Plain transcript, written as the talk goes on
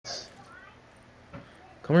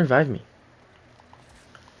Come revive me.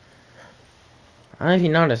 I don't know if you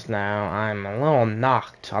noticed now, I'm a little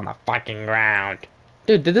knocked on the fucking ground.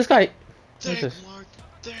 Dude, did this guy... What is Tank, this? Mark,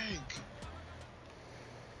 tank.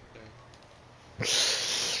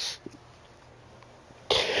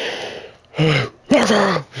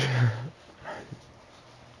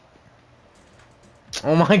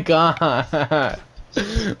 Oh my god.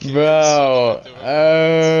 Bro.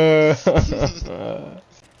 Bro.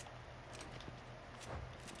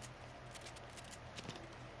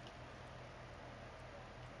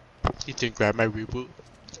 Ethan, grab my reboot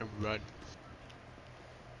and run.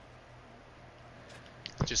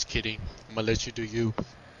 Just kidding. I'm gonna let you do you.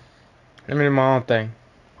 Let me do my own thing.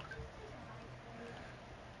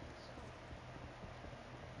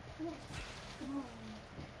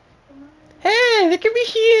 Hey, they can be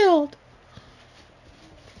healed.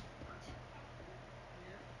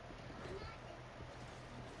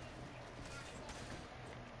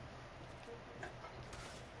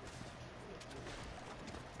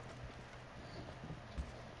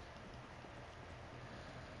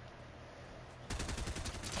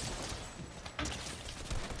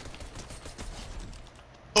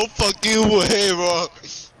 No fucking way, bro.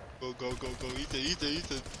 Go,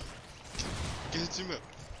 Ethan. Get his teammate.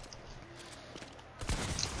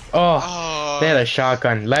 Oh, they had a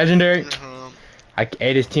shotgun. Legendary. Uh-huh. I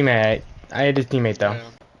ate his teammate. I ate his teammate though. Yeah.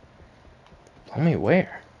 Below me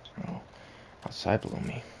where? Oh, outside below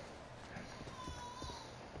me.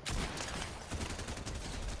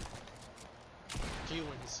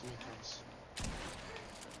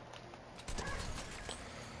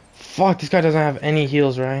 Fuck, this guy doesn't have any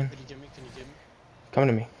heals, Ryan. Can you get me? Come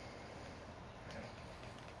to me.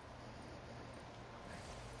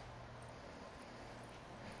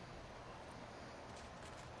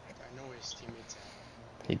 I know where his teammates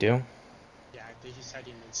at. You do? Yeah, I think he's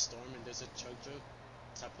hiding in Storm and there's a chug jug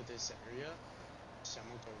top of this area. So I'm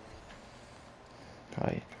gonna go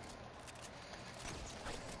right. Right.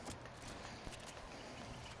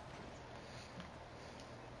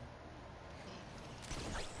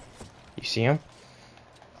 You see him?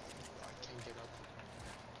 I can't get up.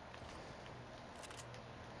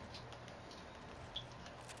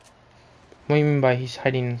 What do you mean by he's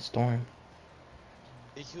hiding in storm?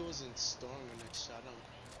 I think he was in Storm when I shot him.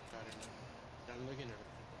 I don't know. But I'm looking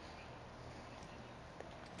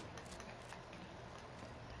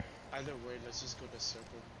at either way, let's just go to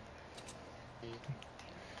circle.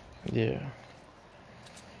 Yeah.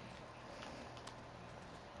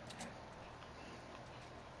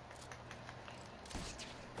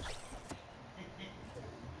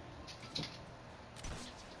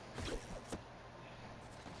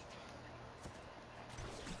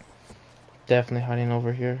 Definitely hiding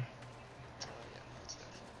over here. Oh yeah, that's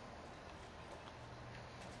definitely.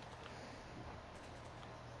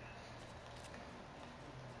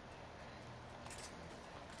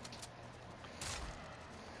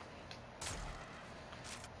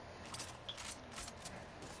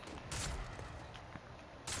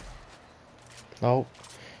 Oh,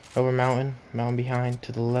 over mountain. Mountain behind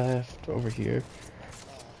to the left. Over here.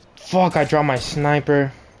 Fuck, I dropped my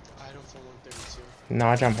sniper. I don't for 132. No,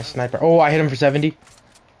 I dropped my sniper. Oh, I hit him for 70.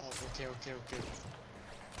 Oh, okay.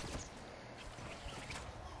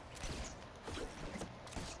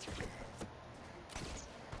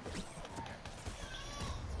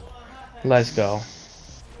 Let's go.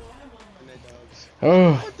 And then dogs.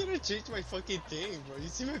 Oh. Why did I change my fucking thing, bro? You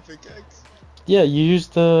see my pickaxe? Yeah, you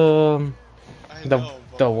used I know,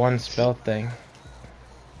 the one spell thing.